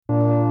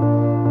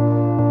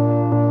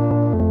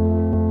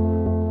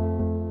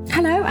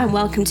and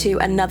welcome to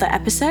another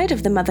episode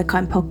of the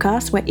Motherkind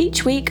podcast, where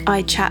each week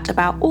I chat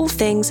about all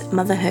things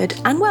motherhood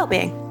and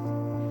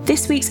well-being.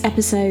 This week's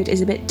episode is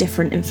a bit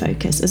different in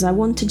focus, as I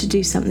wanted to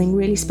do something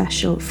really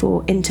special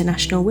for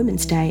International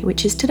Women's Day,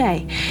 which is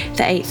today,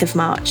 the 8th of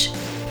March.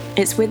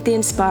 It's with the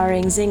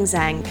inspiring Zing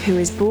Tsjeng, who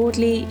is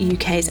broadly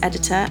UK's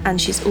editor, and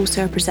she's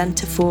also a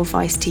presenter for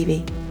Vice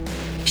TV.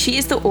 She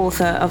is the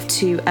author of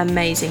two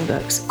amazing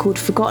books called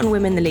Forgotten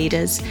Women the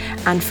Leaders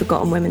and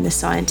Forgotten Women the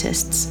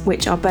Scientists,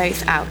 which are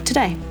both out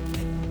today.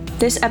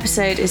 This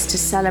episode is to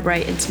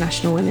celebrate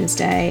International Women's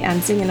Day,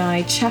 and Zing and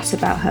I chat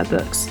about her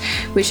books,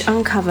 which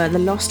uncover the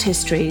lost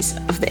histories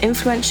of the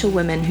influential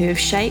women who have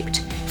shaped,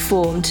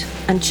 formed,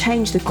 and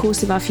changed the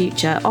course of our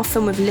future,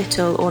 often with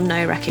little or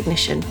no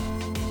recognition.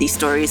 These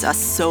stories are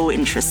so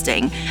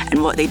interesting,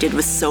 and what they did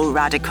was so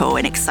radical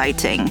and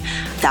exciting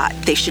that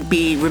they should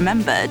be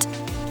remembered.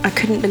 I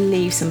couldn't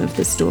believe some of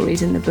the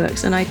stories in the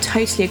books, and I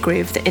totally agree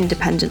with the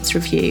Independent's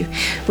review,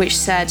 which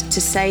said to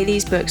say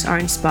these books are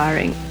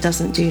inspiring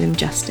doesn't do them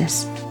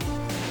justice.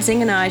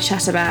 Zing and I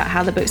chat about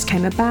how the books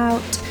came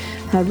about,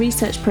 her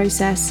research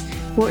process,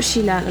 what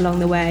she learnt along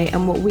the way,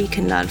 and what we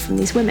can learn from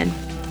these women.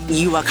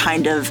 You are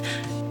kind of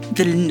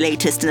the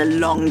latest in a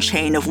long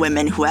chain of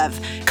women who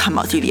have come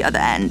out through the other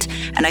end.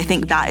 And I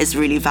think that is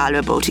really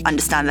valuable to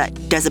understand that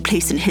there's a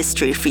place in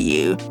history for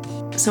you.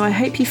 So I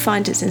hope you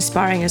find it as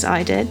inspiring as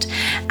I did,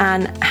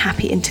 and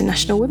happy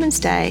International Women's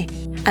Day.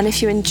 And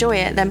if you enjoy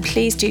it, then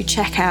please do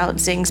check out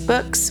Zing's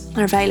books.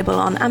 They're available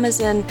on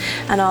Amazon,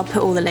 and I'll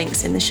put all the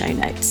links in the show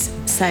notes.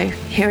 So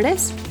here it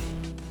is.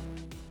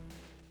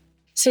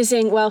 So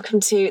Zing, welcome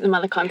to the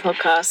Motherkind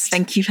podcast.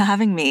 Thank you for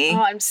having me.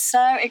 Oh, I'm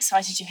so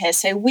excited you're here.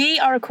 So we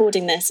are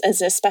recording this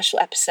as a special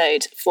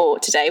episode for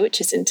today,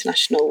 which is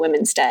International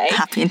Women's Day.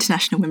 Happy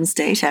International Women's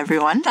Day to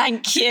everyone.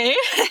 Thank you.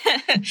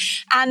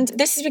 And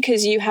this is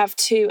because you have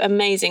two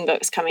amazing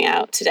books coming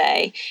out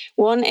today.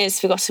 One is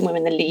Forgotten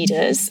Women the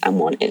Leaders, and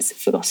one is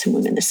Forgotten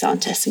Women the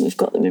Scientists. And we've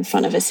got them in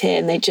front of us here,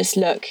 and they just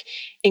look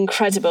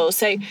incredible.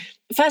 So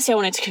firstly, I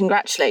wanted to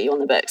congratulate you on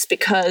the books,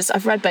 because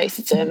I've read both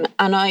of them,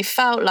 and I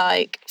felt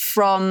like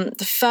from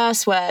the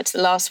first word to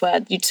the last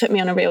word, you took me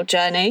on a real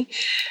journey.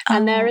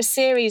 And they're a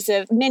series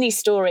of mini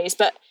stories,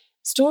 but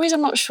stories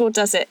I'm not sure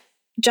does it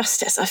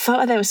justice. I felt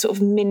like they were sort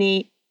of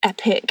mini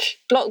epic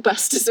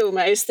blockbusters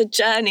almost, the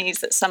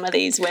journeys that some of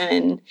these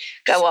women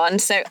go on.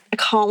 So I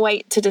can't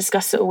wait to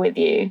discuss it all with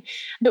you.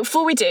 But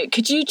before we do,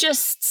 could you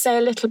just say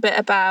a little bit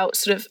about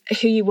sort of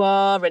who you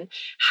are and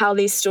how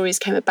these stories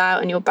came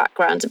about and your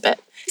background a bit?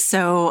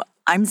 So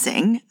I'm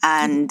Zing,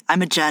 and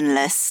I'm a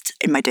journalist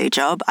in my day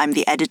job. I'm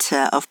the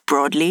editor of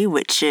Broadly,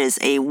 which is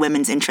a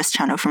women's interest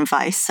channel from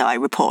Vice. So I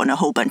report on a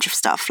whole bunch of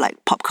stuff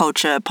like pop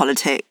culture,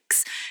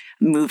 politics,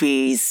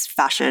 movies,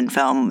 fashion,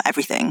 film,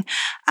 everything.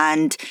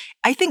 And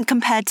I think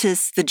compared to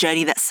the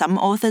journey that some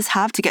authors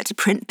have to get to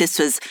print, this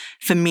was,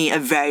 for me, a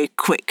very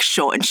quick,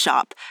 short and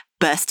sharp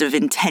burst of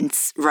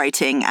intense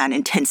writing and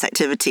intense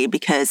activity,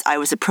 because I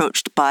was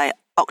approached by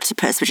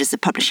Octopus, which is a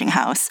publishing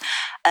house,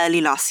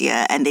 early last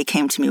year, and they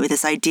came to me with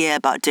this idea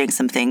about doing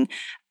something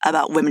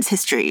about women's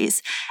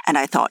histories. And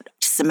I thought,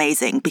 it's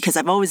amazing, because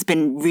I've always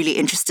been really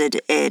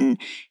interested in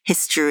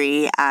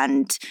history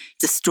and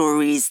the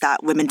stories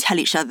that women tell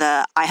each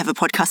other. I have a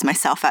podcast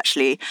myself,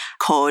 actually,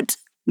 called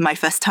My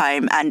First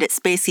Time, and it's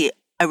basically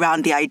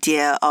around the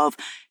idea of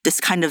this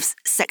kind of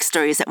sex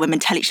stories that women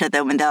tell each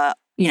other when they're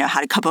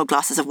had a couple of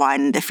glasses of wine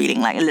and they're feeling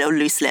like a little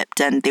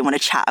loose-lipped and they want to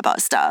chat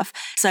about stuff.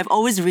 So I've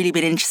always really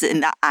been interested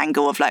in that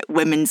angle of like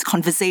women's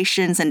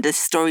conversations and the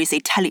stories they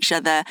tell each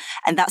other.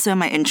 And that's where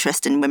my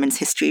interest in women's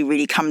history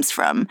really comes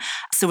from.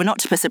 So when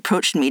Octopus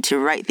approached me to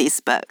write these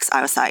books,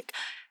 I was like,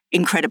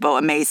 incredible,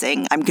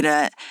 amazing. I'm going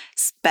to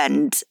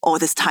spend all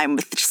this time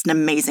with just an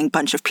amazing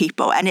bunch of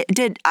people. And it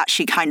did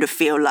actually kind of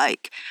feel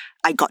like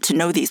I got to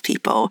know these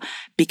people,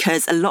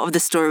 because a lot of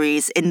the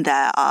stories in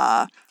there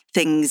are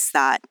things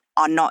that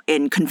are not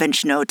in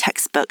conventional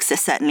textbooks. They're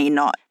certainly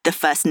not the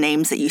first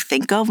names that you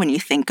think of when you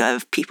think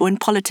of people in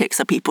politics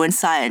or people in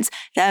science.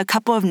 There are a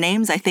couple of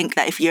names, I think,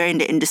 that if you're in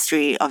the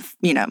industry of,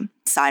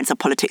 science or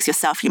politics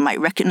yourself, you might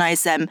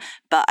recognize them.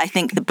 But I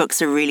think the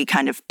books are really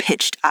kind of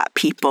pitched at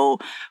people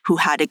who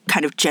had a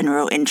kind of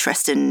general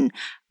interest in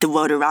the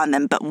world around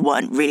them, but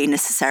weren't really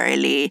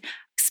necessarily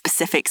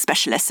specific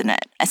specialists in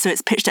it. And so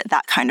it's pitched at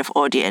that kind of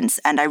audience.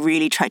 And I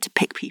really tried to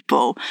pick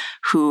people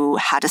who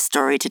had a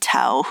story to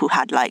tell, who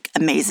had like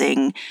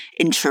amazing,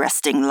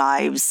 interesting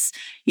lives,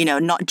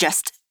 not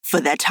just for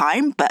their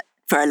time, but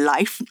for a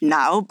life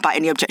now by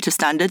any objective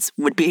standards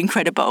would be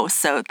incredible.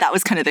 So that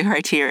was kind of the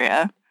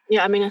criteria.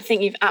 Yeah, I mean, I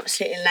think you've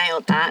absolutely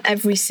nailed that.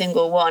 Every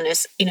single one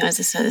is, as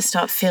I said at the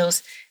start,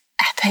 feels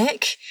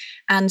epic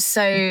and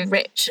so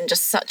rich, and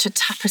just such a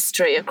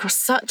tapestry across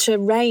such a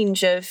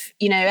range of,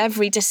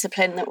 every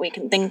discipline that we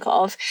can think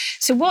of.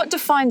 So what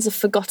defines a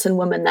forgotten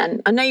woman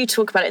then? I know you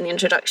talk about it in the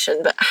introduction,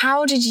 but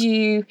how did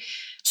you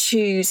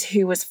choose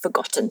who was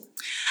forgotten?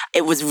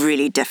 It was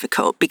really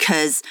difficult,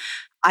 because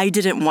I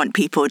didn't want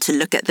people to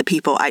look at the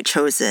people I'd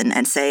chosen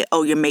and say,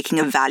 oh, you're making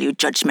a value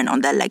judgment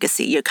on their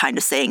legacy. You're kind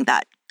of saying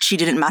that she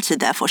didn't matter,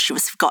 therefore she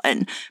was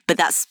forgotten. But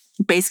that's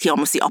basically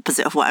almost the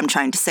opposite of what I'm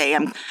trying to say.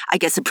 I'm, I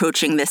guess,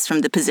 approaching this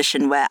from the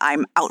position where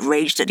I'm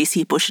outraged that these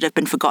people should have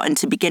been forgotten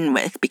to begin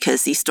with,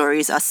 because these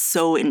stories are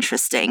so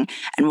interesting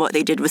and what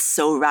they did was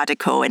so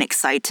radical and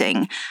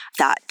exciting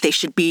that they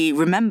should be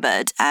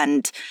remembered.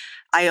 And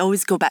I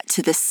always go back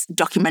to this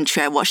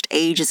documentary I watched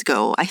ages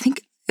ago. I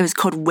think it was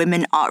called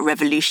Women Art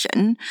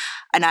Revolution.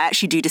 And I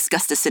actually do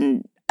discuss this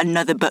in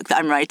another book that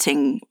I'm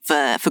writing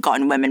for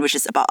Forgotten Women, which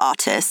is about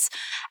artists.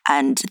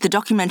 And the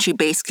documentary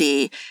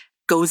basically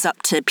goes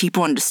up to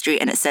people on the street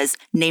and it says,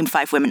 name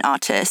 5 women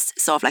artists,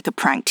 sort of like a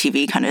prank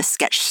TV kind of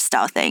sketch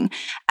style thing.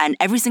 And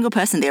every single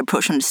person they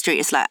approach on the street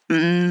is like,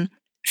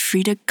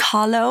 Frida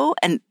Kahlo,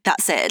 and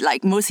that's it.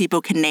 Like, most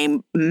people can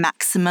name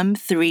maximum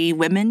 3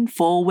 women,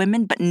 4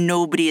 women, but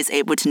nobody is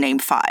able to name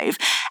 5.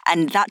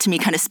 And that to me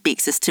kind of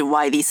speaks as to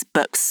why these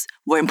books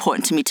were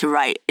important to me to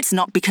write. It's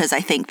not because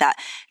I think that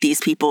these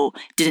people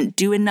didn't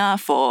do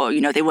enough or,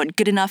 they weren't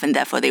good enough and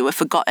therefore they were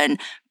forgotten,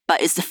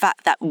 but it's the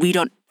fact that we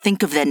don't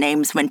think of their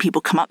names when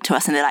people come up to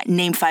us and they're like,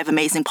 name 5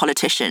 amazing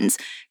politicians.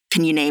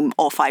 Can you name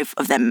all 5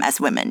 of them as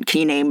women?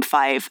 Can you name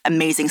 5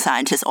 amazing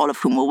scientists, all of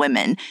whom were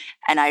women?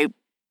 And I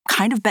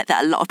kind of bet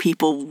that a lot of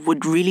people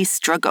would really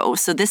struggle.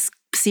 So this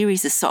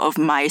series is sort of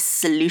my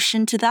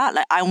solution to that.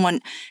 Like, I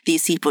want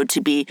these people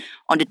to be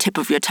on the tip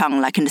of your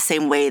tongue, like in the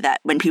same way that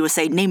when people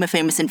say, name a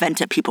famous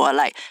inventor, people are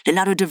like,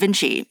 Leonardo da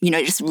Vinci,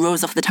 it just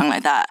rolls off the tongue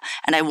like that.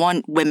 And I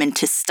want women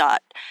to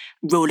start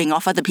rolling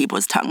off other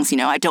people's tongues.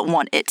 I don't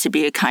want it to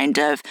be a kind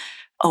of,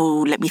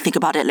 oh, let me think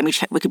about it, let me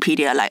check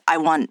Wikipedia. Like, I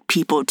want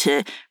people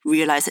to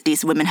realize that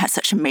these women had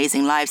such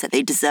amazing lives that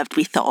they deserve to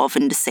be thought of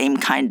in the same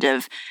kind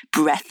of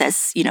breath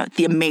as,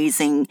 the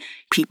amazing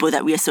people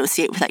that we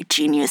associate with like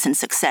genius and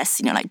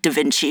success, like Da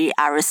Vinci,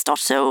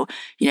 Aristotle,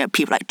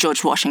 people like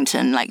George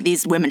Washington. Like,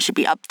 these women should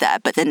be up there,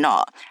 but they're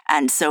not.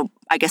 And so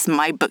I guess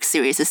my book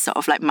series is sort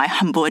of like my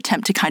humble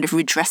attempt to kind of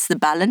redress the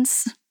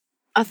balance.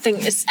 I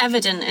think it's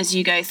evident as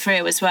you go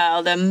through as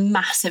well, the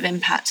massive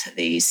impact that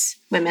these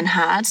women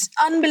had.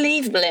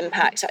 Unbelievable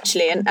impact,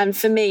 actually. And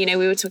for me,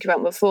 we were talking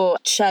about before,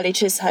 Shirley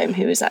Chisholm,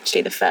 who was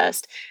actually the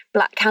first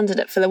Black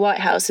candidate for the White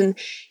House. And,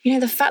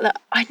 the fact that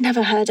I'd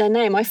never heard her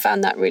name, I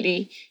found that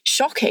really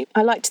shocking.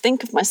 I like to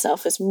think of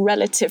myself as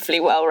relatively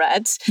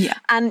well-read. Yeah.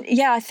 And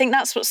I think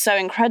that's what's so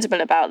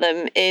incredible about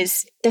them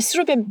is they've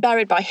sort of been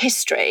buried by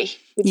history,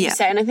 would you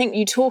say? And I think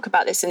you talk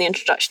about this in the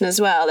introduction as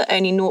well, that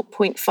only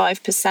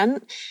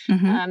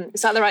 0.5%.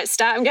 Is that the right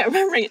stat? I'm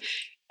remembering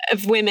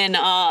of women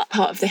are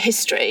part of the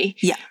history.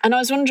 Yeah. And I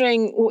was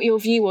wondering what your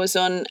view was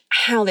on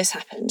how this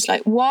happened.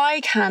 Like,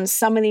 why can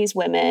some of these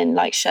women,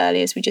 like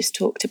Shirley, as we just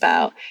talked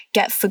about,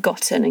 get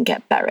forgotten and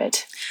get buried?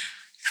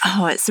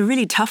 Oh, it's a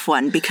really tough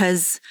one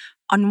because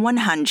on one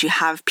hand, you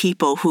have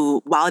people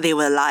who, while they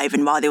were alive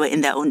and while they were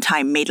in their own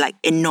time, made like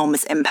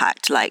enormous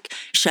impact. Like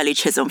Shirley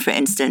Chisholm, for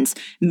instance,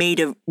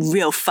 made a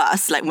real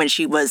fuss, like when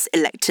she was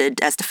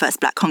elected as the first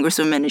Black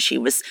congresswoman and she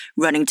was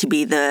running to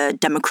be the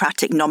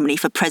Democratic nominee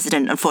for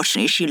president.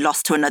 Unfortunately, she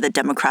lost to another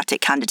Democratic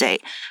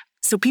candidate.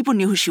 So people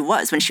knew who she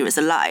was when she was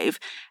alive.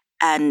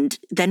 And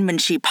then when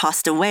she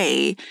passed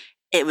away,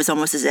 it was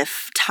almost as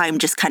if time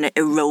just kind of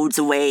erodes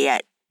away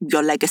at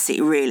your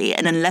legacy, really.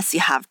 And unless you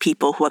have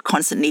people who are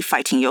constantly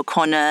fighting your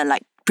corner,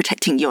 like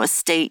protecting your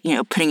estate,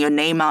 putting your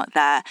name out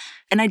there.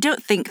 And I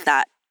don't think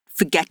that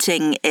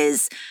forgetting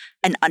is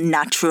an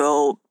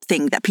unnatural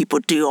thing that people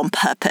do on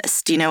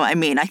purpose. Do you know what I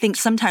mean? I think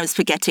sometimes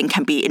forgetting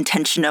can be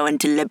intentional and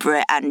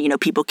deliberate and,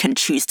 people can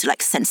choose to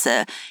like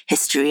censor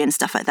history and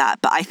stuff like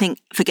that. But I think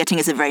forgetting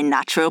is a very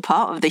natural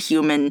part of the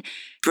human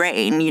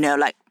brain.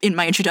 Like in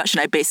my introduction,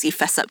 I basically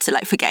fess up to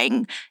like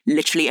forgetting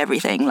literally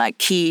everything, like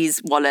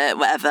keys, wallet,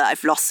 whatever.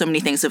 I've lost so many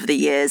things over the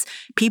years.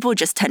 People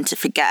just tend to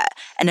forget.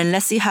 And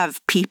unless you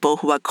have people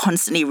who are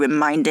constantly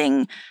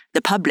reminding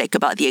the public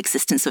about the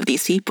existence of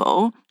these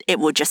people, it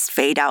will just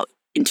fade out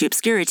into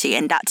obscurity.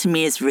 And that to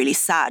me is really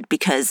sad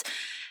because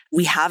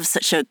we have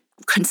such a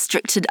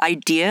constricted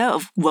idea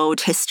of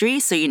world history.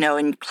 So,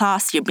 in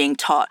class, you're being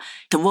taught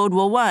the World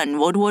War I,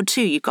 World War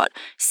II, you've got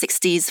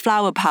 60s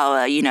flower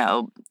power,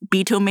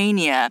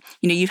 Beatlemania.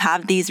 You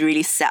have these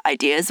really set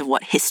ideas of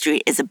what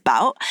history is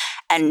about.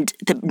 And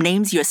the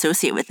names you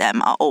associate with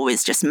them are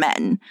always just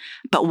men.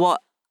 But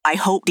what I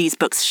hope these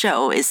books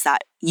show is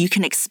that you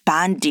can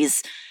expand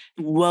these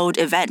world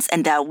events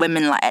and there are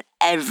women like at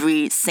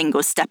every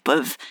single step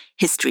of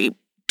history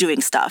doing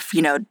stuff.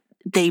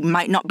 They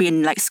might not be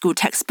in like school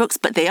textbooks,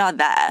 but they are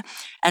there.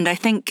 And I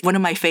think one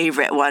of my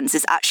favorite ones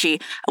is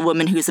actually a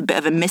woman who's a bit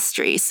of a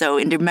mystery. So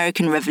in the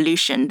American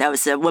Revolution, there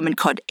was a woman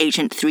called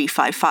Agent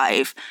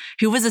 355,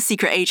 who was a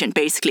secret agent,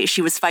 basically.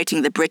 She was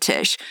fighting the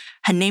British.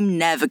 Her name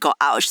never got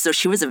out, so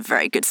she was a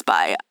very good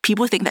spy.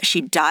 People think that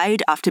she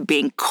died after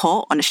being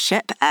caught on a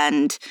ship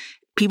and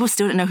people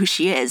still don't know who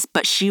she is,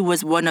 but she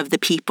was one of the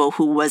people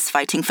who was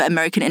fighting for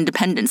American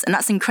independence. And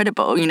that's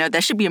incredible. You know, there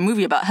should be a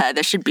movie about her.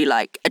 There should be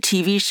like a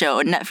TV show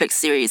or Netflix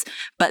series,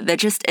 but there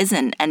just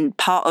isn't. And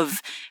part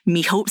of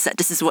me hopes that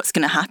this is what's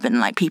going to happen.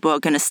 Like people are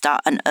going to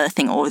start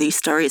unearthing all these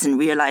stories and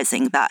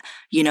realizing that,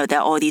 you know, there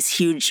are all these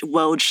huge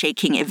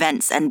world-shaking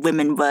events and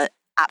women were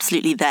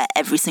absolutely there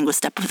every single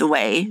step of the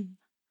way.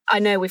 I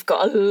know we've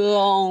got a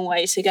long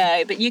way to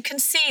go, but you can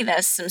see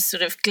there's some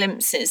sort of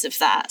glimpses of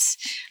that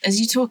as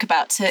you talk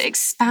about to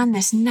expand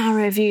this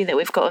narrow view that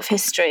we've got of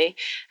history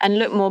and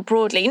look more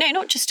broadly, you know,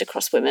 not just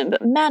across women,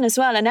 but men as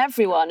well and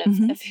everyone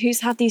of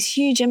who's had these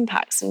huge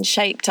impacts and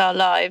shaped our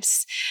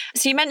lives.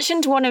 So you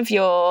mentioned one of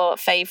your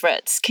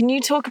favourites. Can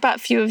you talk about a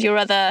few of your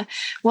other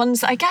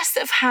ones, I guess, that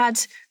have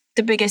had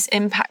the biggest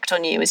impact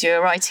on you as you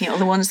were writing it, or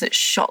the ones that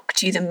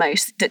shocked you the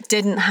most that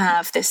didn't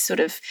have this sort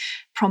of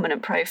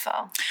prominent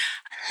profile?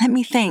 Let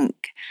me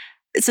think.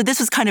 So this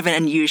was kind of an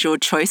unusual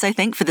choice, I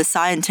think. For the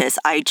scientists,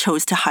 I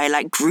chose to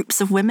highlight groups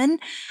of women.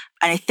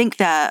 And I think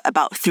there are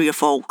about 3 or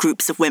 4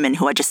 groups of women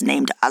who are just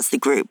named as the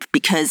group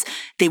because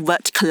they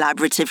worked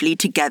collaboratively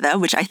together,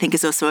 which I think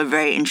is also a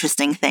very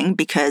interesting thing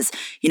because,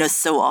 you know,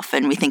 so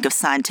often we think of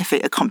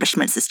scientific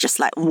accomplishments as just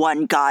like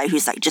one guy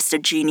who's like just a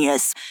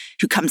genius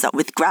who comes up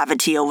with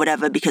gravity or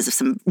whatever because of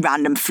some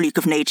random fluke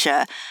of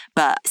nature.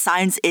 But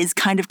science is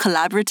kind of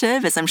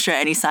collaborative, as I'm sure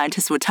any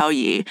scientist will tell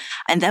you.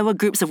 And there were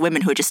groups of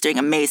women who were just doing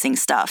amazing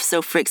stuff.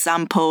 So, for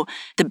example,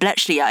 the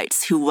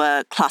Bletchleyites, who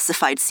were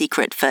classified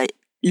secret for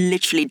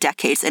literally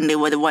decades, and they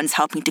were the ones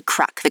helping to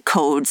crack the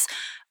codes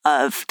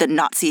of the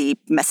Nazi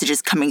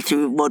messages coming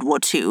through World War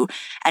II.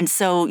 And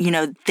so, you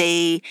know,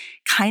 they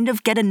kind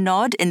of get a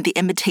nod in The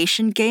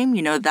Imitation Game,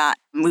 you know, that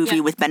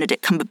movie with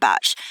Benedict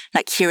Cumberbatch.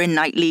 Like Keira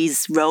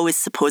Knightley's role is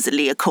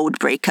supposedly a code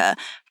breaker.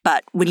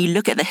 But when you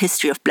look at the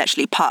history of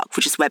Bletchley Park,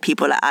 which is where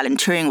people like Alan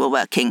Turing were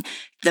working,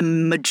 the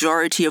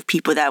majority of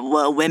people there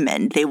were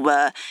women. They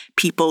were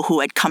people who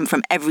had come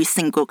from every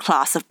single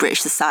class of British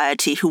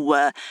society who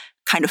were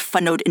kind of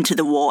funneled into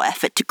the war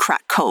effort to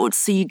crack codes.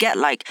 So you get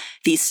like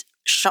these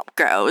shop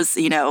girls,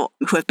 you know,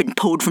 who have been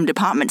pulled from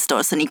department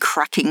stores suddenly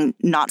cracking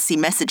Nazi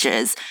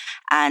messages.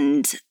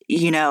 And,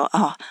 you know,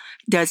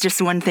 there's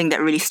just one thing that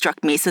really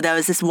struck me. So there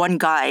was this one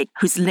guy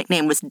whose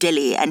nickname was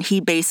Dilly, and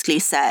he basically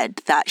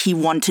said that he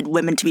wanted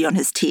women to be on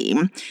his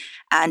team.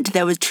 And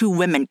there were 2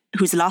 women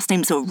whose last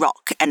names were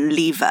Rock and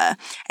Lever.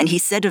 And he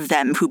said of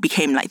them, who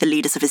became like the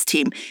leaders of his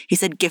team, he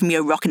said, "Give me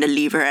a rock and a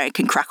lever and I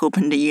can crack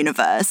open the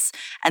universe."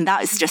 And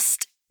that is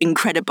just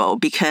incredible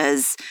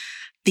because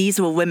these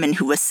were women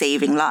who were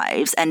saving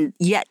lives. And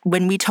yet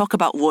when we talk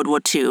about World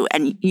War II,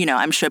 and, you know,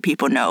 I'm sure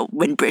people know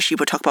when British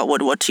people talk about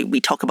World War II,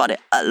 we talk about it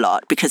a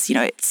lot because, you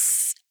know,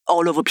 it's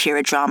all over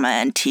period drama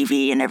and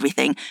TV and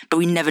everything, but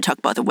we never talk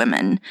about the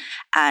women.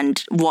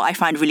 And what I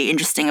find really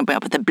interesting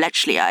about the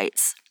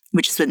Bletchleyites,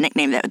 which is the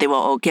nickname that they were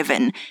all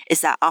given, is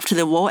that after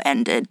the war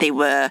ended, they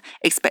were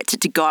expected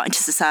to go out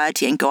into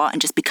society and go out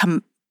and just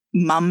become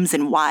mums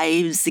and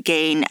wives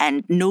again.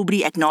 And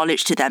nobody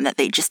acknowledged to them that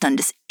they'd just done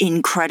this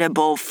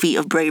incredible feat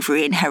of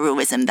bravery and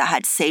heroism that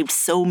had saved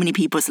so many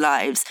people's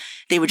lives.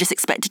 They were just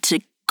expected to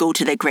go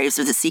to their graves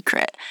with a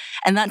secret.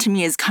 And that to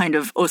me is kind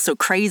of also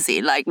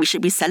crazy. Like, we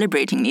should be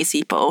celebrating these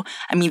people.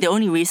 I mean, the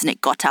only reason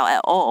it got out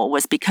at all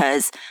was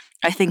because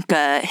I think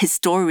a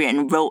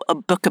historian wrote a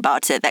book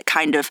about it that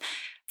kind of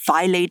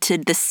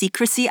violated the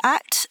Secrecy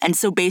Act. And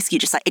so basically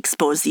just like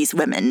exposed these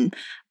women,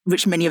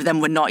 which many of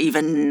them were not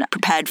even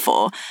prepared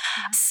for.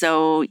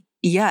 So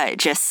yeah,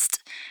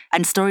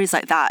 and stories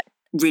like that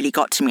really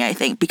got to me, I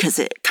think, because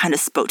it kind of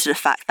spoke to the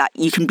fact that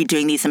you can be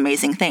doing these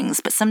amazing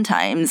things, but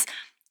sometimes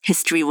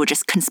history will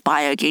just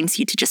conspire against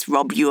you to just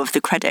rob you of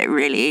the credit,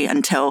 really,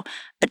 until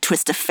a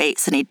twist of fate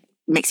suddenly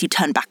makes you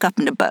turn back up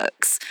in the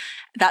books.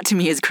 That to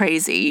me is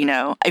crazy, you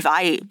know. If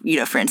I, you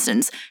know, for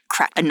instance,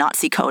 cracked a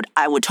Nazi code,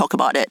 I would talk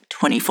about it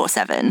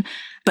 24/7.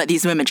 But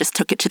these women just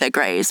took it to their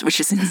graves, which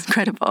is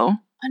incredible.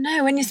 I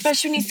know,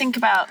 especially when you think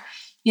about,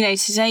 you know,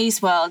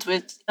 today's world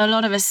with a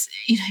lot of us,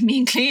 you know, me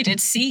included,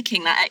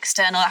 seeking that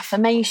external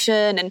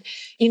affirmation and,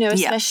 you know,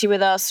 especially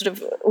with our sort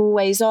of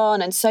always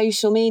on and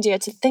social media,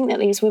 to think that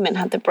these women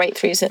had the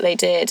breakthroughs that they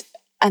did.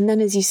 And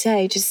then, as you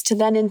say, just to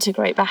then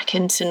integrate back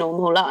into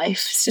normal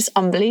life, it's just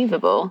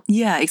unbelievable.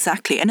 Yeah,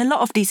 exactly. And a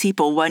lot of these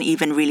people weren't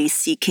even really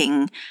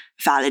seeking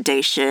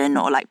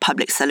validation or like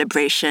public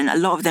celebration. A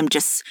lot of them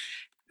just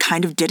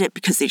kind of did it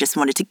because they just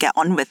wanted to get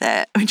on with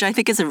it, which I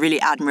think is a really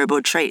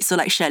admirable trait. So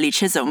like Shirley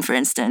Chisholm, for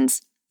instance,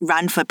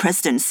 ran for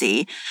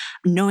presidency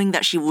knowing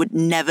that she would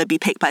never be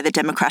picked by the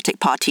Democratic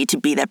Party to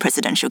be their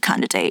presidential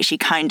candidate. She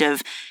kind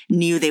of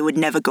knew they would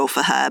never go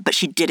for her, but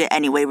she did it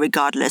anyway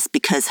regardless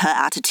because her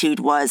attitude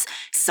was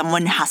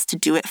someone has to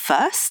do it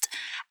first.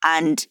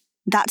 And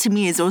that to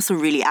me is also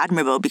really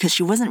admirable because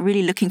she wasn't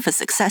really looking for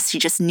success. She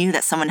just knew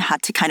that someone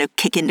had to kind of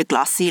kick in the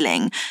glass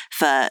ceiling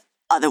for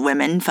other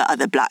women, for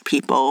other Black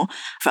people,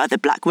 for other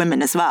Black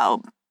women as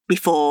well,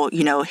 before,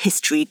 you know,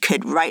 history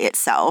could write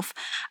itself.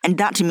 And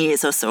that to me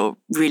is also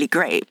really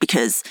great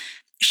because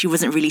she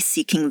wasn't really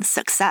seeking the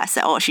success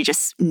at all. She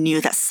just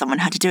knew that someone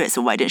had to do it,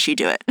 so why didn't she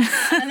do it?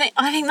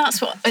 I think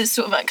that's what it's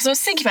sort of like, because I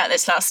was thinking about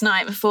this last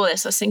night before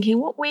this. I was thinking,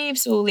 what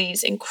weaves all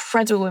these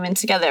incredible women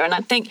together? And I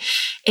think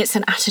it's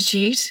an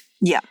attitude.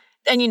 Yeah.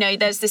 And,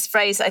 there's this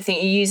phrase I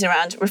think you use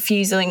around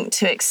refusing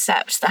to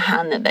accept the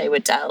hand that they were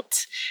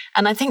dealt.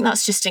 And I think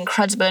that's just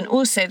incredible. And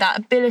also that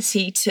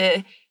ability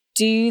to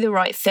do the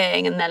right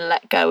thing and then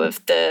let go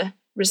of the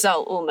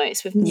result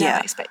almost with no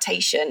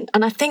expectation.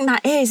 And I think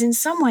that is, in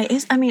some way,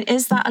 is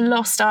that a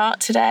lost art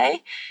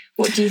today?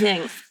 What do you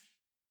think?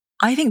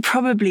 I think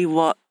probably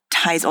what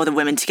ties all the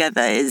women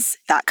together is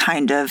that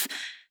kind of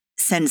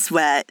sense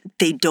where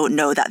they don't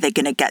know that they're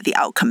going to get the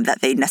outcome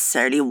that they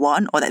necessarily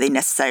want or that they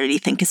necessarily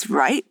think is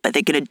right, but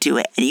they're going to do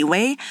it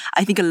anyway.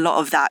 I think a lot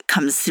of that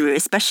comes through,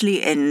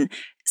 especially in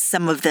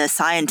some of the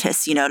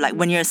scientists, like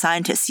when you're a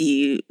scientist,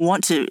 you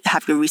want to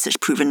have your research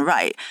proven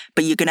right,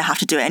 but you're going to have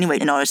to do it anyway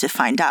in order to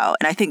find out.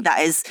 And I think that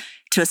is,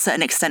 to a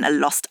certain extent, a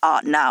lost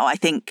art now. I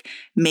think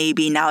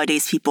maybe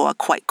nowadays people are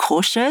quite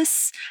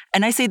cautious.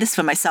 And I say this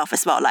for myself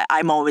as well. Like,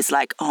 I'm always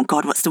like, oh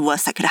God, what's the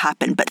worst that could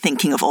happen? But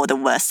thinking of all the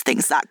worst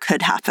things that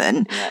could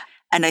happen. Yeah.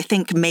 And I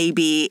think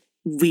maybe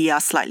we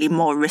are slightly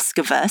more risk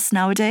averse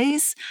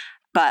nowadays.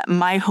 But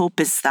my hope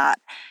is that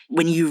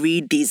when you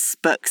read these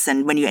books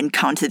and when you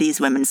encounter these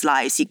women's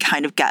lives, you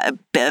kind of get a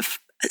bit of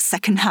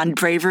secondhand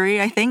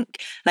bravery, I think.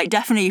 Like,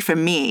 definitely for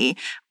me,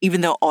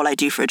 even though all I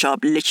do for a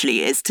job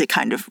literally is to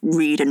kind of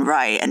read and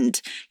write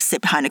and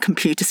sit behind a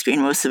computer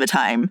screen most of the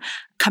time,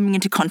 coming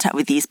into contact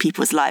with these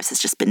people's lives has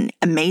just been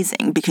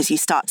amazing, because you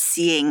start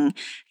seeing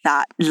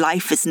that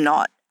life is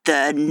not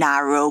the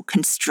narrow,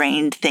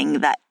 constrained thing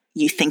that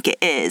you think it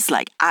is.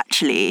 Like,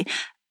 actually,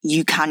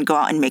 you can go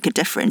out and make a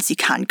difference. You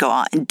can go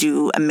out and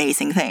do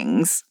amazing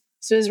things.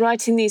 So has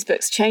writing these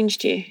books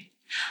changed you?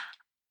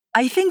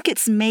 I think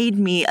it's made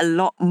me a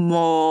lot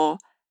more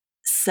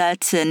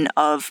certain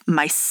of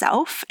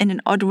myself in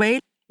an odd way,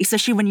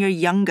 especially when you're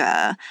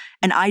younger.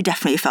 And I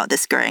definitely felt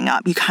this growing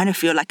up. You kind of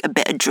feel like a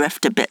bit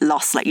adrift, a bit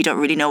lost, like you don't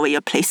really know where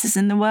your place is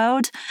in the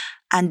world.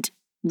 And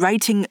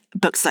writing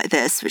books like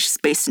this, which is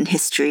based in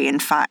history, in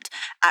fact,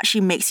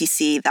 actually makes you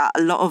see that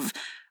a lot of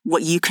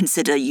what you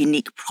consider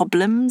unique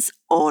problems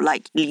or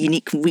like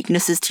unique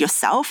weaknesses to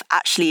yourself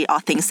actually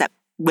are things that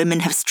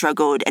women have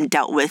struggled and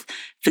dealt with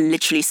for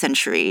literally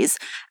centuries.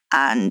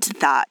 And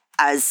that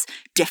as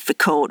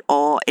difficult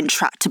or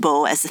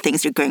intractable as the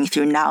things you're going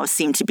through now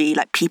seem to be,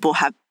 like, people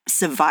have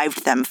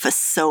survived them for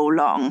so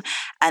long,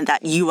 and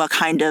that you are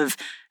kind of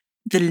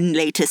the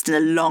latest in a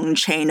long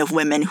chain of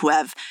women who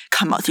have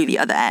come out through the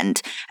other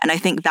end. And I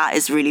think that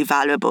is really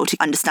valuable to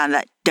understand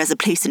that there's a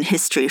place in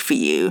history for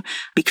you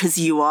because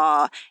you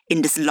are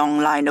in this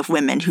long line of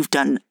women who've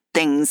done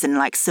things and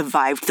like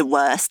survived the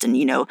worst and,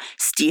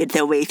 steered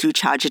their way through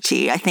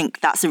tragedy. I think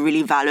that's a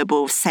really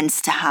valuable sense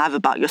to have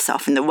about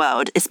yourself in the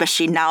world,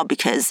 especially now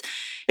because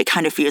it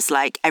kind of feels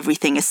like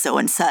everything is so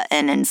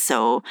uncertain. And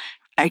so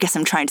I guess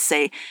I'm trying to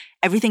say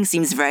everything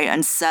seems very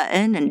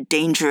uncertain and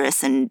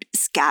dangerous and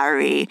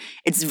scary.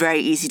 It's very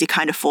easy to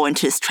kind of fall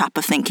into this trap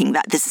of thinking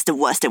that this is the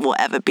worst it will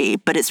ever be.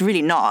 But it's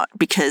really not,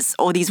 because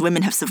all these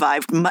women have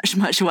survived much,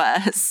 much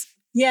worse.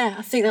 Yeah,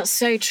 I think that's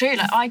so true.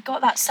 Like, I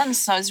got that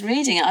sense as I was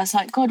reading it. I was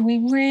like, God, we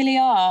really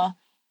are,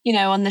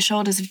 on the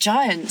shoulders of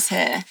giants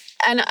here.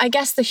 And I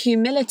guess the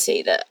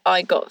humility that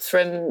I got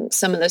from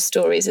some of the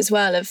stories as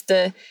well of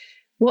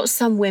what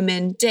some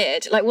women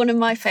did. Like, one of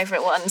my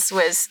favourite ones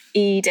was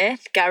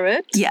Edith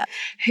Garrod,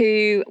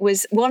 who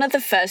was one of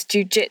the first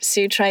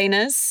jiu-jitsu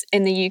trainers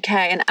in the UK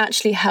and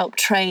actually helped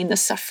train the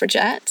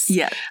suffragettes.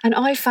 Yeah. And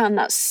I found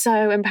that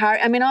so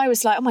empowering. I mean, I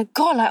was like, oh my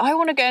God, like, I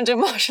want to go and do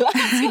martial arts.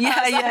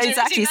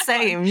 Exactly.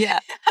 Same. Yeah.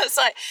 I was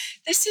like,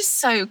 this is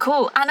so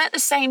cool. And at the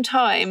same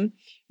time,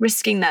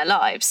 risking their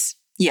lives.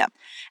 Yeah.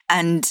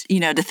 And,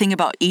 the thing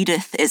about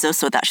Edith is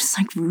also that she's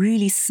like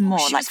really small,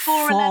 like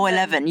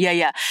 4'11".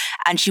 Yeah.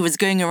 And she was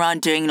going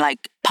around doing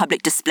like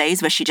public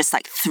displays where she just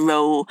like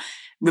throw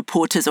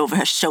reporters over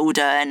her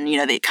shoulder and,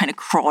 they kind of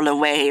crawl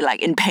away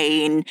like in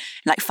pain,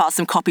 like file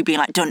some copy being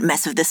like, don't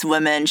mess with this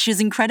woman. She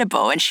was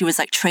incredible. And she was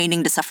like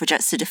training the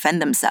suffragettes to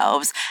defend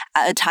themselves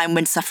at a time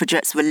when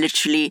suffragettes were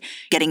literally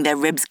getting their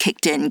ribs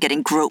kicked in,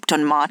 getting groped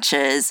on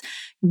marches.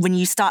 When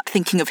you start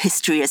thinking of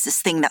history as this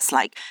thing that's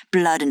like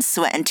blood and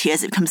sweat and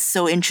tears, it becomes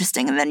so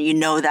interesting. And then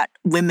that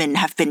women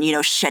have been,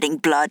 shedding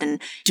blood and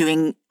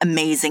doing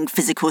amazing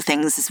physical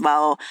things as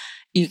well.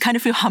 You kind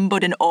of feel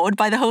humbled and awed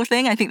by the whole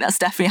thing. I think that's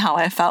definitely how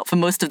I felt for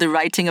most of the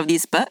writing of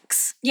these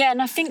books. Yeah,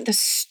 and I think the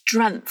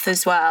strength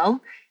as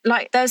well.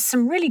 Like, there's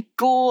some really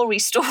gory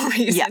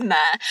stories in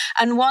there.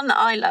 And one that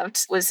I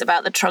loved was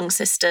about the Trung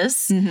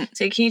sisters. Mm-hmm.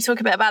 So can you talk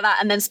a bit about that?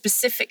 And then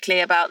specifically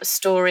about the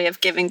story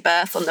of giving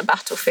birth on the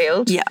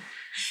battlefield? Yeah.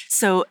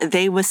 So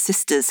they were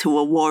sisters who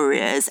were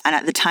warriors. And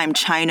at the time,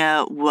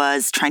 China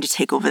was trying to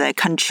take over their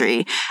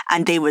country.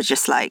 And they were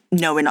just like,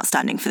 no, we're not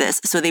standing for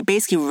this. So they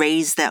basically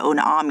raised their own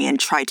army and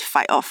tried to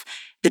fight off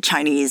the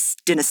Chinese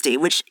dynasty,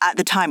 which at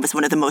the time was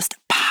one of the most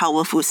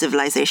powerful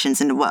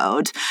civilizations in the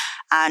world.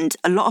 And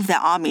a lot of their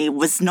army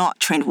was not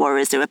trained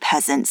warriors. They were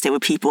peasants. They were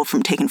people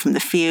taken from the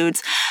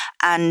fields.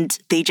 And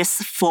they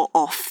just fought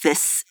off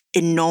this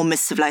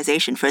enormous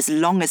civilization for as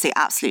long as they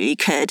absolutely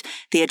could.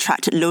 They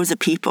attracted loads of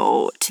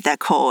people to their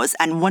cause.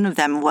 And one of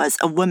them was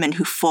a woman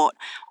who fought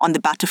on the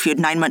battlefield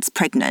 9 months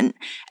pregnant.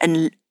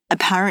 And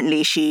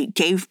apparently she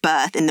gave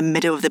birth in the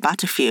middle of the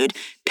battlefield,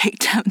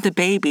 picked up the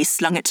baby,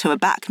 slung it to her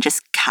back, and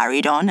just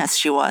carried on as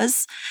she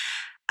was.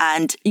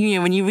 And,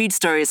 when you read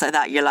stories like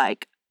that, you're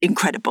like,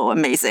 incredible,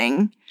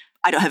 amazing.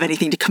 I don't have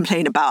anything to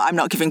complain about. I'm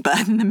not giving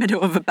birth in the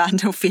middle of a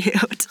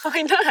battlefield.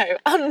 I know,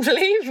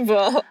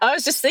 unbelievable. I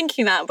was just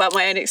thinking that about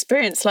my own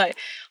experience. Like,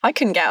 I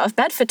couldn't get out of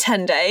bed for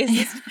 10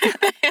 days.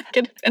 I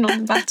could have been on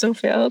the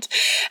battlefield.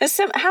 And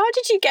so how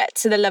did you get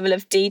to the level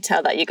of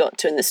detail that you got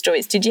to in the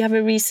stories? Did you have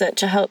a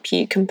researcher help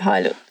you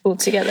compile it all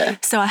together?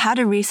 So I had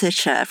a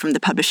researcher from the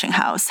publishing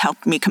house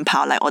help me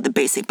compile all the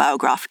basic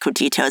biographical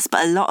details,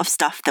 but a lot of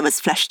stuff that was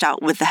fleshed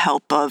out with the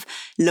help of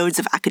loads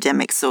of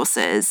academic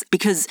sources,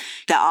 because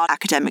there are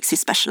academics who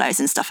specialize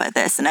in stuff like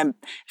this. And I'm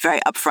very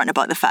upfront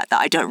about the fact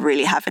that I don't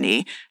really have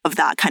any of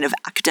that kind of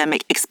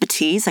academic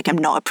expertise. Like, I'm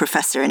not a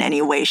professor in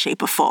any way,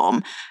 shape, or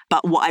form.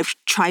 But what I've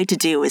tried to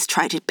do is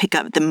try to pick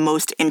up the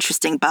most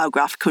interesting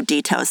biographical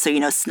details.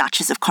 So,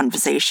 snatches of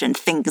conversation,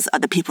 things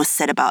other people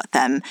said about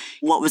them,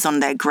 what was on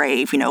their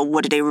grave,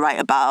 what did they write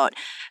about,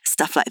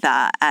 stuff like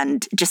that.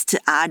 And just to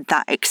add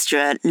that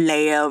extra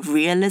layer of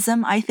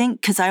realism, I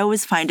think, because I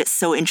always find it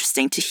so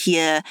interesting to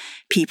hear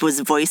people's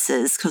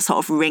voices sort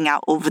of ring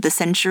out over the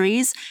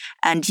centuries.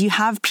 And you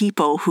have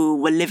people who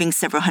were living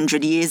several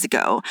hundred years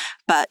ago,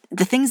 but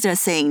the things they're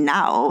saying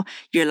now,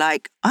 you're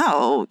like,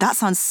 oh, that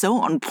sounds so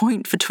on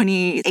point for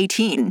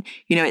 2018.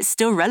 It's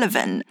still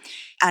relevant.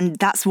 And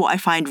that's what I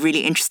find really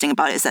interesting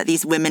about it, is that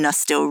these women are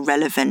still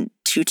relevant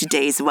to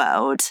today's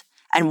world.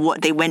 And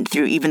what they went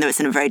through, even though it's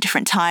in a very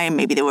different time,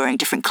 maybe they're wearing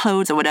different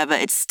clothes or whatever,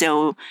 it's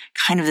still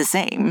kind of the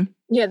same.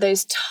 Yeah,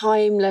 those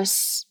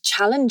timeless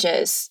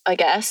challenges, I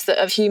guess,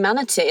 of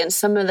humanity. And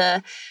some of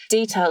the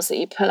details that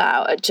you pull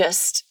out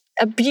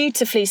are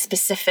beautifully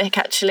specific,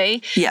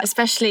 actually. Yeah.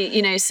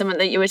 Especially, some of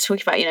that you were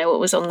talking about, what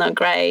was on their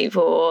grave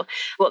or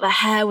what their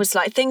hair was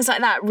like. Things like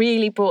that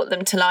really brought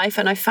them to life.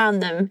 And I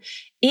found them,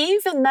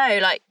 even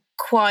though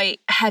quite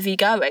heavy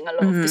going, a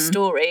lot of the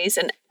stories,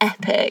 and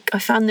epic, I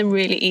found them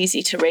really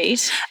easy to read.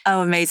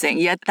 Oh, amazing.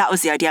 Yeah, that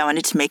was the idea. I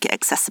wanted to make it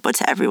accessible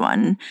to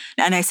everyone.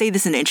 And I say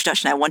this in the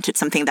introduction, I wanted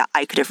something that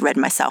I could have read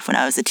myself when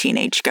I was a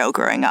teenage girl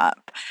growing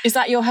up. Is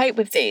that your hope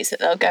with these, that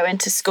they'll go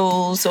into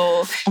schools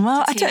or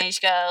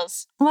teenage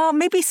girls? Well,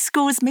 maybe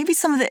schools, maybe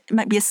some of it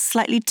might be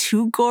slightly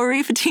too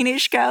gory for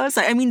teenage girls.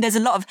 I mean, there's a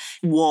lot of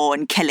war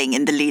and killing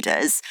in the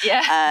leaders.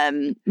 Yeah.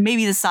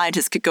 Maybe the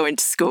scientists could go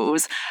into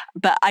schools,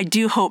 but I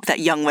do hope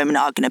that young women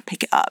are going to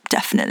pick it up,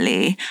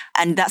 definitely.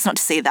 And that's not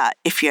to say that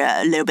if you're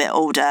a little bit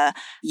older,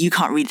 you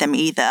can't read them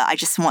either. I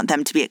just want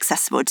them to be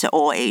accessible to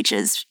all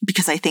ages,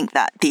 because I think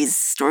that these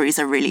stories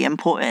are really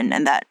important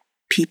and that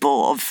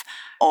people of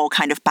all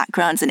kind of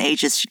backgrounds and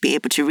ages should be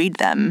able to read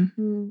them.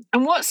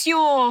 And what's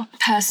your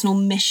personal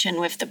mission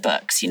with the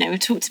books? We've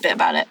talked a bit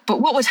about it, but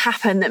what would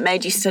happen that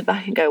made you stand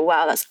back and go,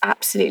 wow, that's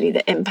absolutely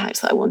the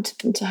impact that I wanted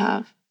them to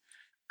have?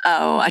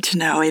 Oh, I don't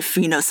know. If,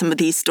 some of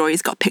these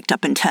stories got picked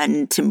up and turned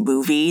into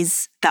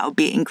movies, that would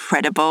be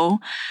incredible.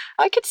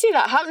 I could see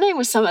that happening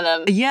with some of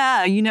them.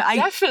 Yeah,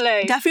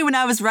 Definitely when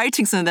I was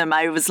writing some of them,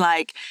 I was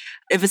like,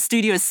 if a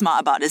studio is smart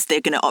about this,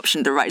 they're going to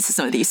option the rights to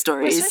some of these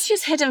stories. Well, especially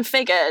as Hidden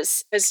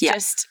Figures has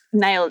just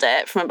nailed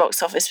it from a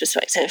box office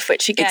perspective,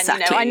 which again,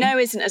 exactly. I know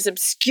isn't as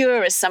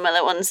obscure as some of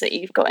the ones that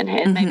you've got in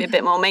here, maybe a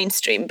bit more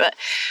mainstream, but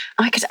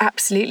I could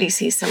absolutely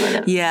see some of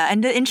them. Yeah,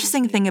 and the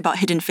interesting thing about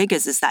Hidden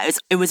Figures is that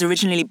it was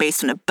originally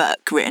based on a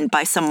book written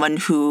by someone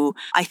who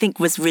I think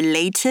was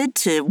related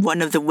to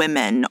one of the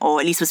women, or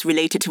at least was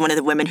related to one of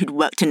the women who'd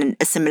worked in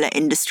a similar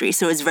industry.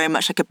 So it was very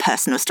much like a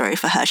personal story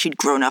for her. She'd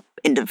grown up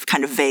in the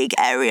kind of vague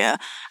area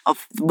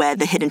of where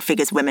the Hidden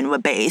Figures women were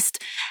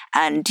based.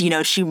 And,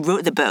 she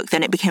wrote the book,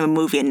 then it became a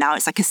movie, and now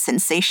it's like a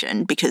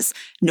sensation because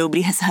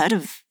nobody has heard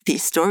of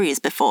these stories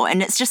before.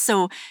 And it's just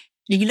so,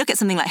 you look at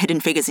something like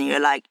Hidden Figures and you're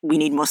like, we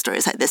need more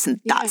stories like this, and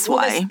that's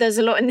why. There's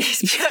a lot in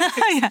these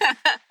books.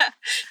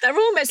 They're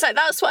almost like,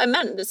 that's what I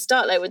meant at the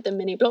start, with the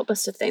mini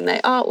blockbuster thing.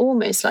 They are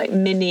almost like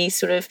mini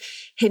sort of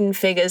Hidden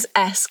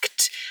Figures-esque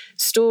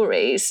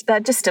stories. They're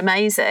just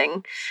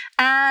amazing.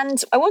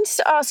 And I wanted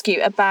to ask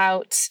you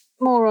about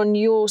more on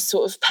your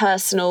sort of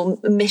personal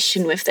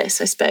mission with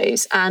this, I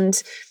suppose,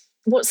 and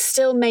what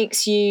still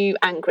makes you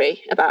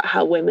angry about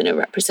how women are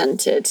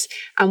represented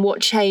and what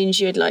change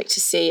you'd like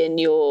to see in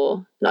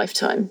your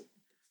lifetime.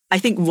 I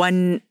think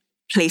one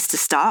place to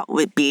start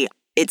would be,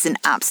 it's an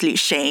absolute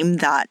shame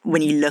that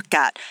when you look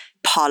at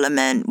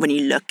Parliament, when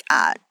you look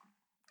at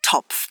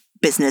top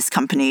business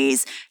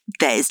companies,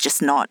 there is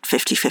just not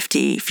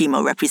 50-50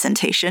 female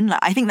representation.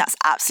 I think that's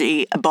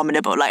absolutely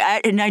abominable.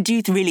 I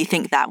do really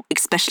think that,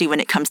 especially when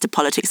it comes to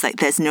politics,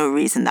 there's no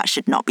reason that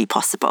should not be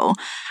possible.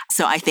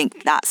 So I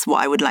think that's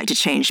what I would like to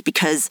change,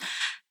 because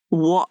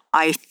what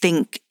I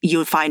think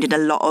you'll find in a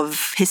lot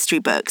of history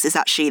books is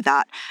actually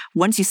that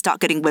once you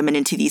start getting women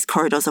into these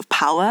corridors of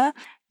power,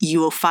 you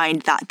will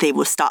find that they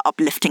will start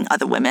uplifting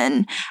other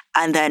women.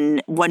 And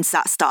then once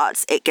that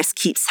starts, it just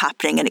keeps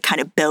happening and it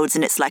kind of builds,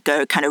 and it's like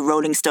a kind of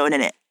rolling stone,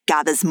 and it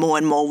gathers more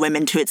and more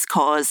women to its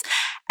cause.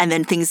 And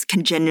then things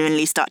can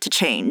genuinely start to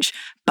change.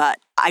 But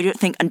I don't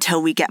think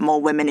until we get more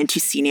women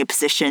into senior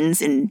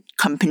positions in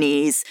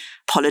companies,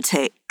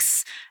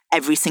 politics,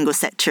 every single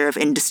sector of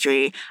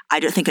industry, I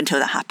don't think until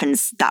that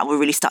happens, that will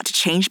really start to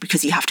change,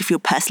 because you have to feel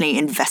personally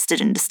invested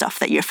in the stuff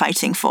that you're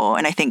fighting for.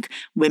 And I think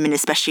women,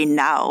 especially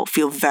now,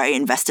 feel very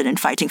invested in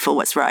fighting for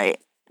what's right.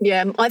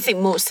 Yeah, I think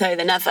more so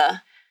than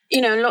ever. You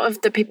know, a lot of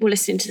the people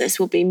listening to this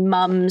will be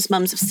mums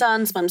of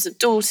sons, mums of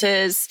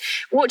daughters.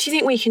 What do you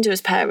think we can do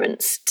as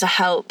parents to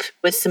help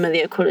with some of the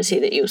equality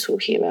that you're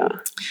talking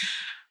about?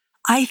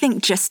 I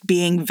think just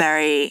being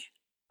very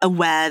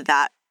aware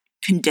that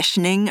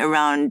conditioning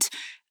around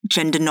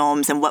gender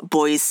norms and what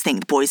boys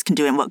think boys can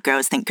do and what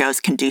girls think girls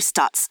can do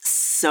starts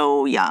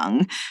so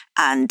young,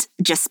 and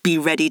just be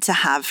ready to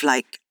have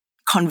like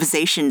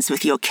conversations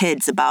with your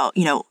kids about,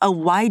 you know, oh,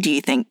 why do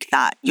you think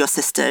that your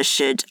sister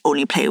should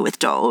only play with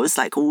dolls?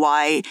 Like,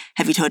 why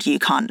have you told her you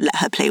can't let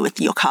her play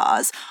with your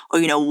cars? Or,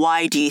 you know,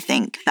 why do you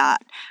think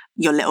that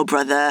your little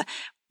brother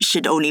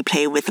should only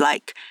play with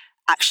like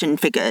action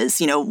figures?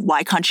 You know,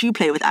 why can't you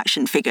play with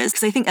action figures?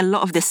 Because I think a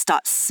lot of this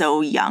starts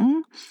so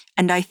young.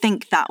 And I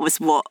think that was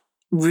what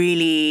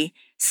really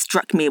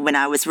struck me when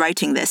I was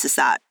writing this, is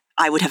that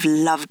I would have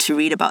loved to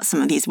read about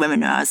some of these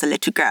women when I was a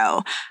little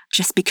girl,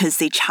 just because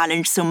they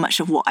challenged so much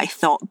of what I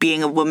thought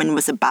being a woman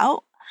was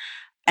about.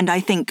 And I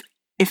think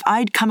if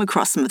I'd come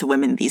across some of the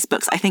women in these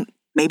books, I think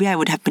maybe I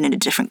would have been in a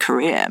different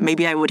career.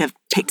 Maybe I would have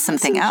picked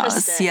something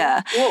else.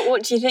 Yeah.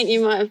 What do you think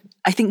you might have?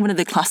 I think one of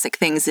the classic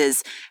things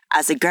is,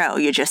 as a girl,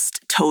 you're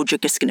just told you're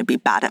just going to be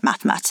bad at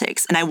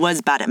mathematics. And I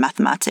was bad at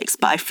mathematics,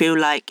 but I feel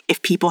like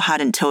if people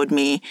hadn't told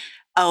me,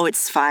 oh,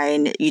 it's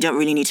fine, you don't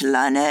really need to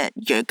learn it,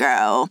 you're a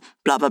girl,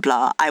 blah, blah,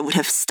 blah, I would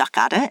have stuck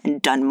at it and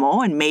done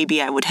more. And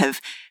maybe I would have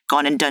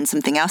gone and done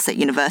something else at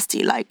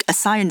university, like a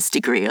science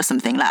degree or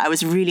something. Like, I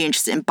was really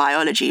interested in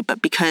biology,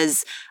 but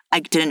because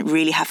I didn't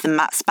really have the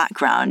maths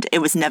background, it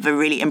was never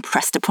really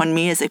impressed upon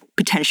me as a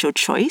potential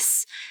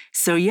choice.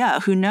 So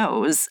yeah, who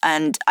knows?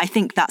 And I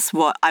think that's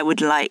what I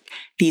would like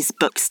these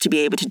books to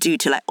be able to do,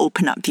 to like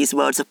open up these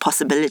worlds of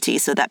possibility,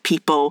 so that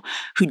people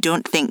who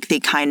don't think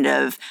they kind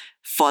of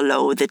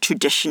follow the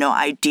traditional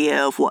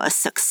idea of what a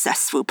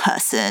successful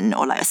person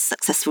or like a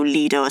successful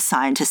leader or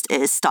scientist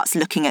is, starts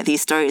looking at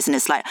these stories and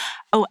it's like,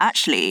 oh,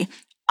 actually,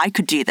 I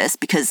could do this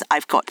because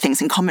I've got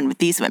things in common with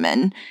these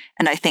women.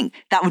 And I think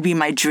that would be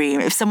my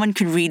dream. If someone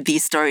could read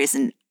these stories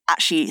and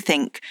actually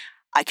think,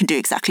 I can do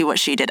exactly what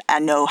she did, I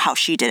know how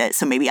she did it,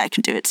 so maybe I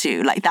can do it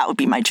too. Like, that would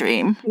be my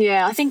dream.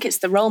 Yeah, I think it's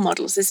the role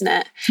models, isn't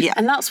it? Yeah.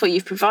 And that's what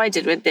you've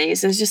provided with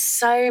these. There's just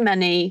so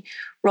many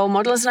role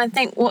models. And I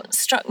think what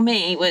struck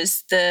me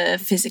was the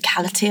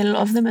physicality, a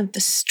lot of them, and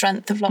the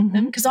strength of a lot of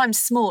them. Because I'm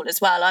small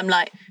as well. I'm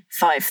like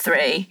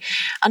 5'3".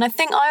 And I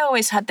think I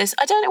always had this,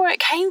 I don't know where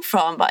it came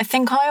from, but I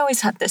think I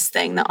always had this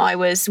thing that I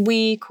was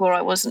weak or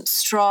I wasn't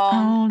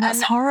strong. Oh,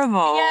 that's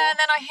horrible. Yeah, and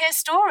then I hear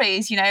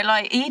stories, you know,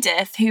 like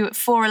Edith, who at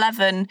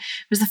 4'11"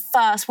 was the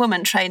first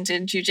woman trained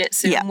in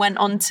jiu-jitsu and went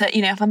on to,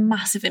 you know, have a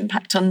massive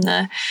impact on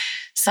the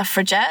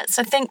suffragettes.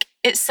 I think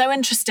it's so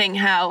interesting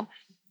how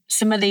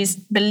some of these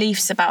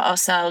beliefs about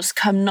ourselves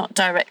come not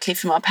directly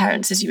from our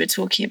parents, as you were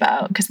talking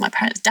about, because my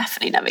parents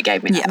definitely never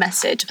gave me that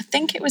message. I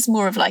think it was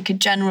more of like a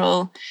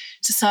general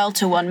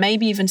societal one,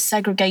 maybe even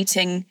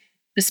segregating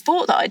the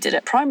sport that I did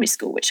at primary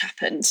school, which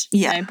happened.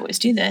 Yeah. You know, boys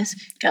do this,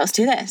 girls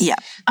do this. Yeah.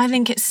 I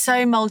think it's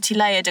so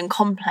multi-layered and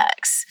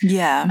complex.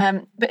 Yeah.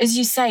 But as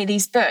you say,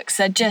 these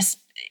books are just,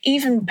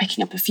 even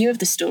picking up a few of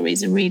the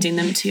stories and reading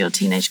them to your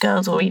teenage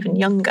girls or even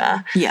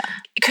younger,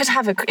 it could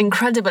have an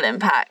incredible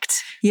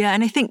impact. Yeah,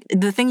 and I think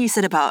the thing you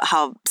said about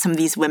how some of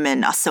these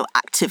women are so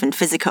active and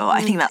physical,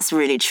 I think that's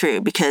really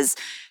true, because,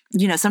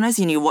 you know, sometimes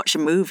when you watch a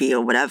movie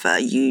or whatever,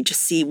 you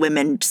just see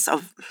women sort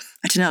of,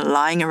 I don't know,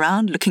 lying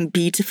around, looking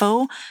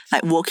beautiful,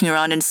 like walking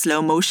around in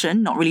slow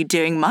motion, not really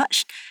doing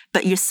much,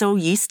 but you're so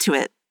used to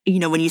it. You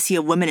know, when you see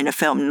a woman in a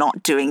film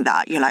not doing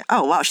that, you're like,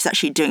 oh, wow, she's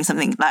actually doing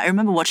something. Like, I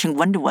remember watching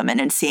Wonder Woman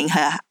and seeing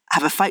her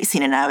have a fight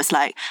scene, and I was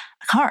like,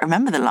 I can't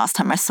remember the last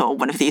time I saw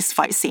one of these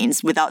fight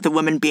scenes without the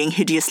woman being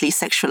hideously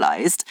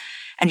sexualized.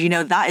 And, you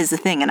know, that is the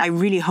thing. And I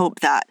really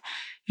hope that,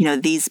 you know,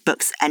 these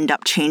books end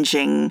up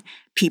changing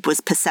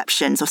people's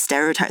perceptions or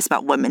stereotypes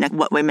about women and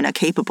what women are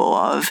capable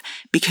of,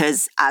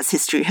 because as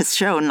history has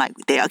shown, like,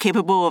 they are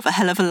capable of a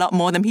hell of a lot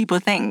more than people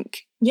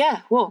think.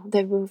 Yeah, well,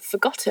 they were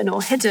forgotten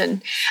or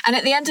hidden. And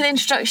at the end of the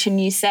introduction,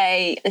 you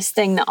say this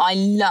thing that I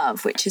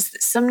love, which is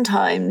that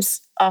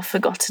sometimes our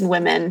forgotten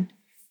women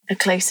are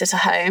closer to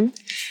home.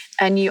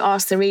 And you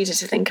ask the reader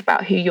to think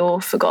about who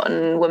your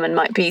forgotten woman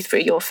might be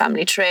through your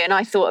family tree. And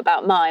I thought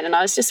about mine, and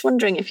I was just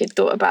wondering if you'd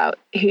thought about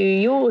who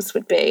yours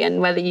would be and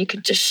whether you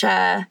could just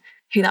share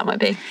who that might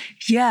be.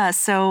 Yeah,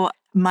 so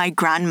my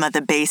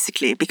grandmother,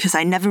 basically, because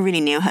I never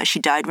really knew her. She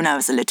died when I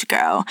was a little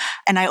girl.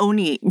 And I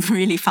only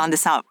really found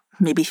this out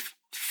maybe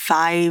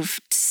 5,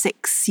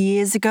 6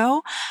 years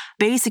ago.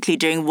 Basically,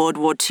 during World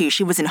War II,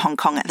 she was in Hong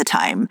Kong at the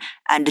time,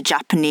 and the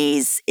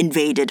Japanese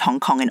invaded Hong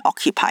Kong and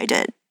occupied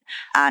it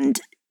and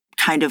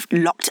kind of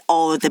locked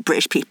all the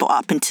British people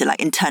up into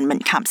like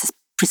internment camps as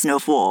prisoner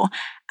of war.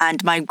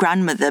 And my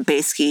grandmother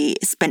basically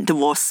spent the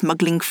war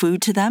smuggling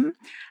food to them.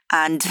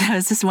 And there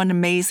was this one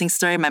amazing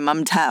story my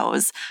mum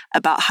tells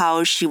about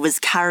how she was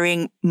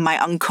carrying my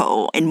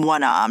uncle in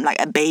one arm, like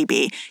a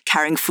baby,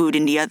 carrying food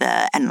in the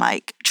other, and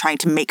like trying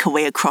to make her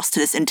way across to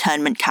this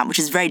internment camp, which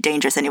is very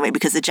dangerous anyway,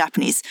 because the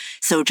Japanese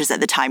soldiers at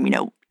the time,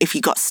 if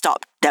you got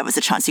stopped, there was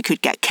a chance you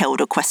could get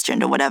killed or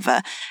questioned or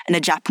whatever. And a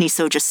Japanese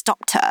soldier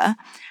stopped her.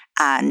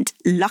 And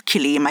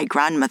luckily, my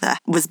grandmother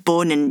was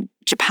born in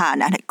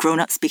Japan and had grown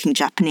up speaking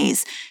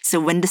Japanese. So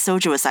when the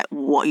soldier was like,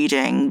 "What are you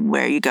doing?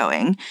 Where are you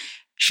going?"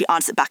 she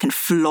answered back in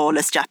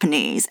flawless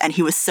Japanese. And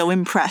he was so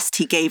impressed,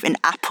 he gave an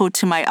apple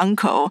to my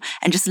uncle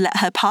and just let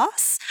her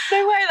pass.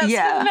 No way, that's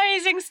an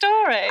amazing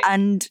story.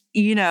 And,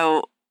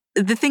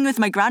 the thing with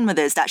my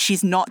grandmother is that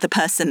she's not the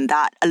person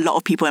that a lot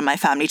of people in my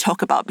family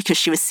talk about, because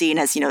she was seen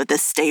as, the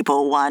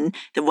stable one,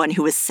 the one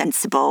who was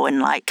sensible and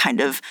like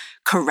kind of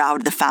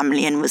corralled the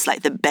family and was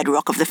like the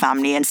bedrock of the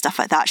family and stuff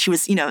like that. She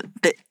was,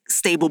 the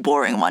stable,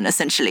 boring one,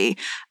 essentially.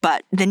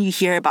 But then you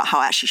hear about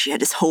how actually she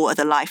had this whole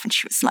other life and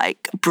she was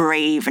like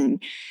brave,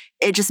 and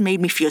it just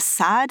made me feel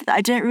sad that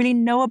I didn't really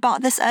know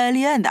about this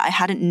earlier and that I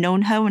hadn't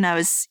known her when I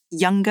was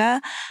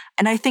younger.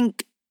 And I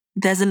think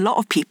there's a lot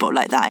of people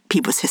like that,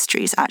 people's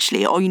histories,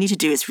 actually. All you need to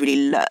do is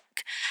really look.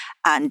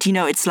 And,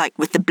 it's like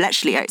with the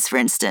Bletchleyites, for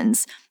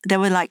instance, there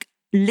were like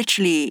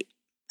literally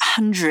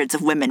hundreds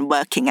of women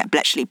working at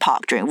Bletchley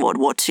Park during World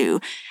War II.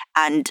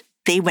 And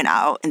they went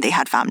out and they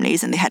had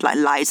families and they had like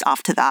lives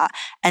after that.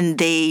 And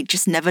they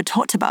just never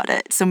talked about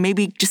it. So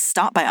maybe just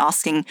start by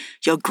asking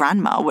your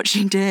grandma what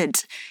she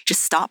did.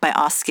 Just start by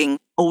asking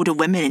older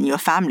women in your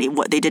family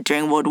what they did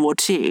during World War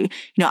II.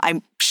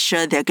 I'm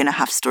sure they're going to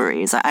have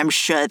stories. I'm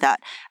sure that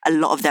a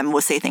lot of them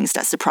will say things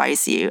that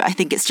surprise you. I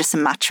think it's just a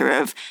matter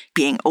of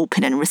being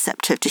open and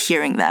receptive to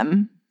hearing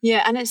them.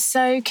 Yeah, and it's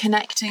so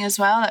connecting as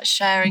well, that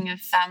sharing of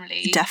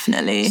family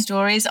definitely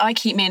stories. I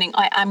keep meaning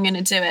I am going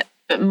to do it,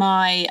 but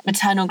my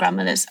maternal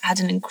grandmother's had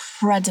an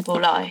incredible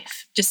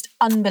life, just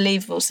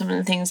unbelievable. Some of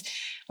the things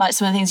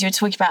you were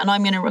talking about, and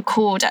I'm going to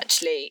record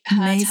actually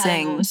her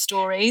telling all the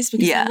stories,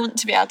 because I want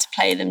to be able to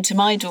play them to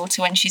my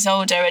daughter when she's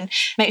older and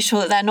make sure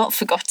that they're not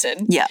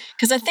forgotten. Yeah,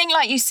 because I think,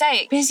 like you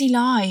say, busy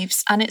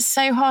lives, and it's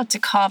so hard to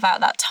carve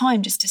out that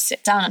time just to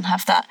sit down and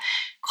have that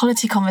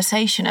quality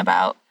conversation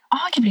about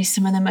arguably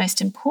some of the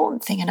most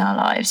important thing in our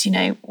lives.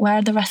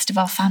 Where the rest of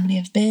our family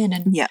have been,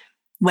 and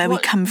where we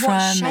come from,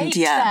 and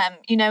them,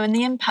 and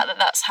the impact that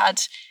that's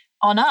had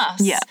on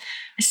us. Yeah,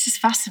 it's just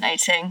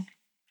fascinating.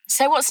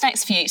 So what's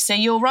next for you? So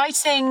you're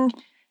writing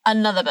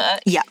another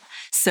book. Yeah.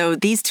 So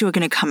these two are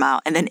going to come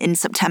out. And then in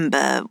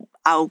September,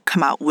 I'll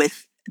come out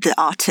with the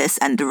artists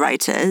and the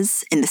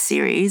writers in the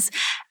series.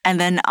 And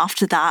then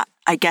after that,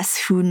 I guess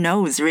who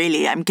knows,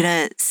 really. I'm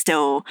going to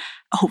still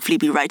hopefully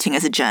be writing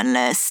as a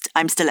journalist.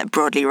 I'm still at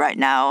Broadly right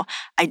now.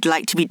 I'd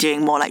like to be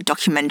doing more like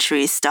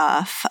documentary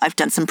stuff. I've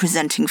done some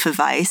presenting for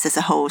Vice as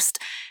a host.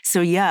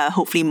 So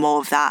hopefully more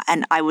of that.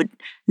 And I would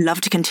love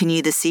to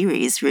continue the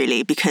series,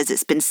 really, because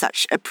it's been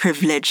such a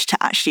privilege to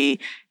actually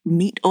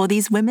meet all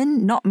these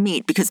women. Not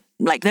meet, because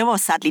like they're all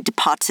sadly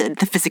departed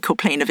the physical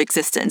plane of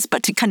existence,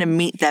 but to kind of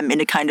meet them in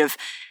a kind of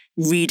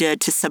reader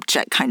to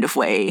subject kind of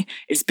way.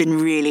 It's been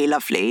really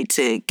lovely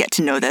to get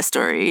to know their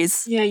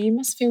stories. Yeah, you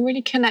must feel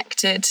really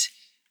connected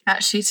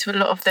actually to a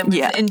lot of them, with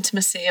the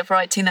intimacy of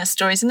writing their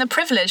stories and the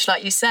privilege,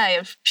 like you say,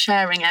 of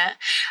sharing it.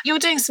 You're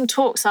doing some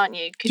talks, aren't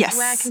you? Yes.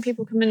 Where can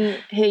people come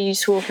and hear you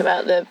talk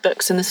about the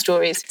books and the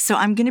stories? So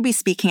I'm going to be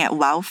speaking at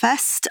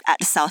WowFest at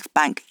the South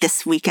Bank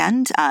this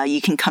weekend.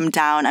 You can come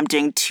down. I'm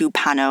doing 2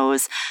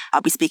 panels.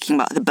 I'll be speaking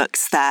about the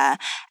books there.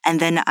 And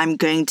then I'm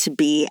going to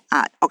be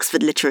at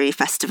Oxford Literary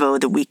Festival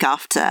the week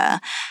after,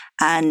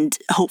 and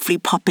hopefully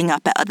popping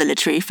up at other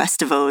literary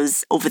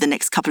festivals over the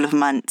next couple of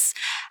months.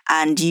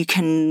 And you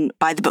can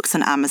buy the books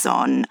on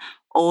Amazon,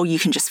 or you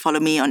can just follow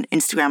me on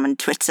Instagram and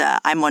Twitter.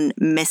 I'm on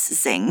Miss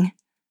Zing.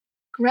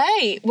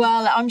 Great.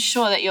 Well, I'm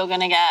sure that you're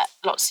going to get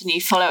lots of new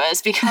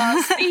followers,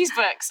 because these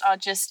books are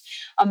just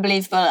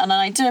unbelievable. And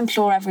I do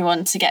implore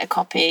everyone to get a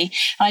copy.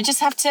 And I just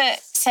have to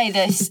say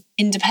this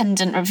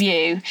independent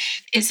review.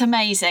 It's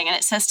amazing. And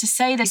it says to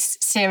say this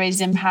series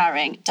is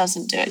empowering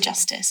doesn't do it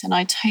justice. And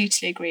I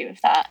totally agree with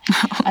that.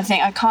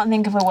 I can't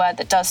think of a word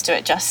that does do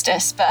it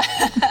justice, but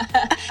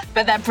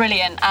but they're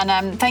brilliant.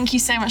 And thank you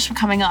so much for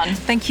coming on.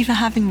 Thank you for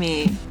having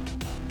me.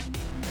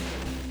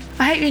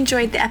 I hope you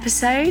enjoyed the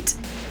episode.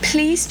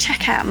 Please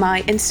check out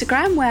my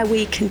Instagram, where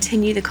we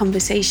continue the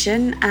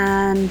conversation,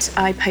 and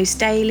I post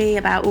daily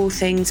about all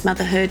things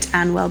motherhood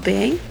and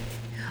well-being.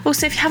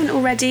 Also, if you haven't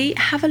already,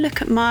 have a look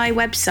at my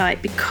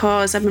website,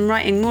 because I've been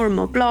writing more and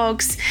more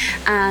blogs,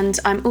 and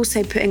I'm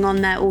also putting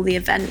on there all the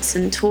events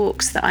and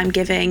talks that I'm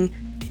giving.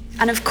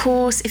 And of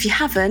course, if you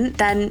haven't,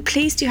 then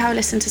please do have a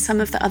listen to some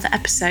of the other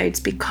episodes,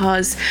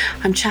 because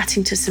I'm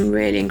chatting to some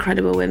really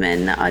incredible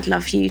women that I'd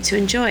love you to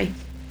enjoy.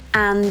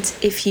 And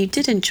if you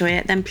did enjoy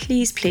it, then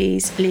please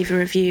leave a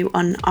review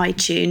on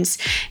iTunes.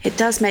 It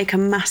does make a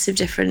massive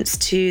difference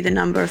to the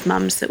number of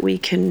mums that we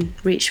can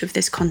reach with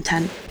this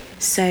content.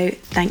 So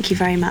thank you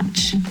very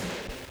much.